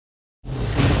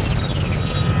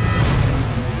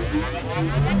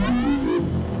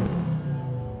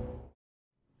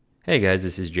Hey guys,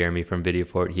 this is Jeremy from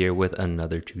VideoFort here with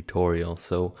another tutorial.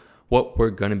 So what we're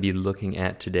going to be looking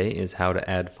at today is how to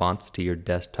add fonts to your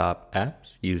desktop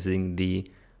apps using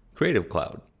the Creative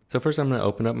Cloud. So first I'm going to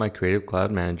open up my Creative Cloud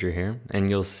Manager here,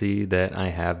 and you'll see that I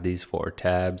have these 4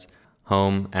 tabs: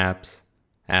 Home, Apps,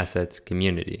 Assets,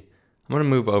 Community. I'm going to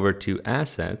move over to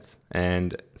Assets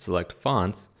and select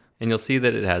Fonts, and you'll see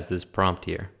that it has this prompt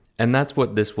here. And that's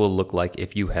what this will look like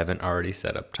if you haven't already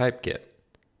set up Typekit.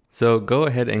 So go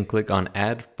ahead and click on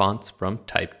Add Fonts from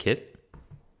Typekit,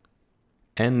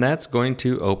 and that's going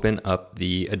to open up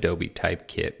the Adobe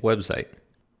Typekit website.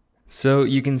 So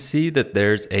you can see that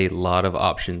there's a lot of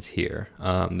options here.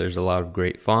 There's a lot of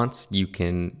great fonts. You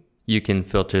can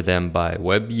filter them by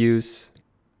web use,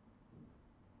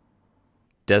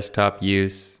 desktop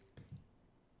use,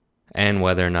 and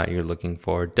whether or not you're looking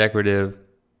for decorative,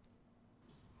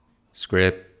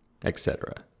 script,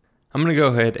 etc. I'm going to go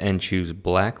ahead and choose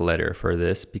black letter for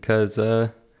this because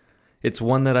it's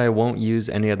one that I won't use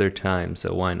any other time,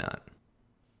 so why not?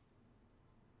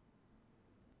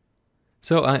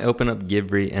 So I open up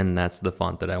Givry, and that's the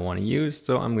font that I want to use,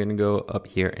 so I'm going to go up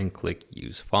here and click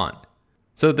Use Font.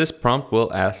 So this prompt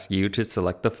will ask you to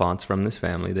select the fonts from this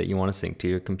family that you want to sync to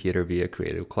your computer via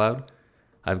Creative Cloud.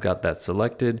 I've got that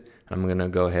selected, and I'm going to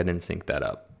go ahead and sync that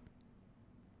up.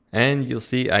 And you'll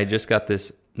see I just got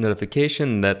this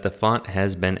notification that the font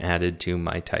has been added to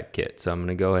my Typekit. So I'm going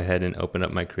to go ahead and open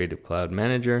up my Creative Cloud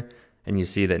Manager, and you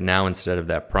see that now instead of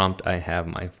that prompt, I have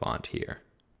my font here.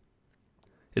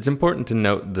 It's important to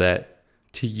note that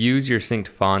to use your synced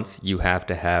fonts, you have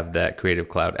to have that Creative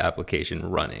Cloud application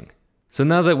running. So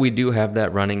now that we do have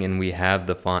that running and we have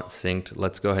the font synced,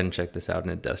 let's go ahead and check this out in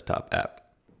a desktop app.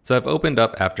 So I've opened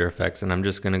up After Effects, and I'm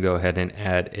just going to go ahead and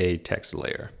add a text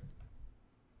layer.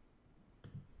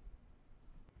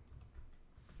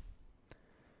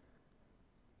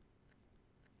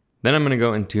 Then I'm going to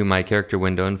go into my character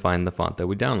window and find the font that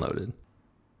we downloaded.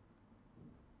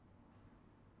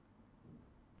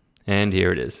 And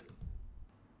here it is.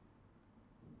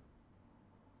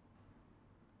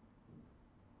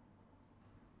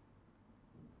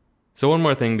 So one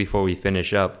more thing before we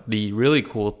finish up, the really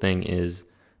cool thing is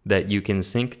that you can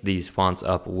sync these fonts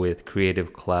up with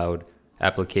Creative Cloud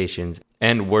applications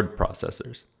and word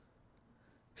processors.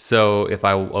 So if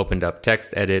I opened up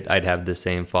Text Edit, I'd have the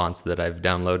same fonts that I've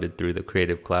downloaded through the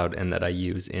Creative Cloud and that I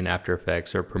use in After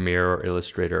Effects or Premiere or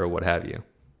Illustrator or what have you.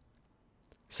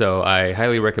 So I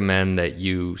highly recommend that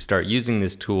you start using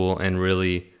this tool and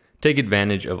really take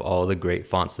advantage of all the great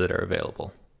fonts that are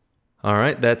available. All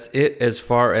right, that's it as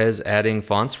far as adding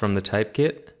fonts from the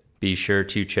Typekit. Be sure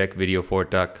to check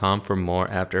VideoFort.com for more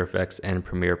After Effects and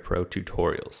Premiere Pro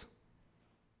tutorials.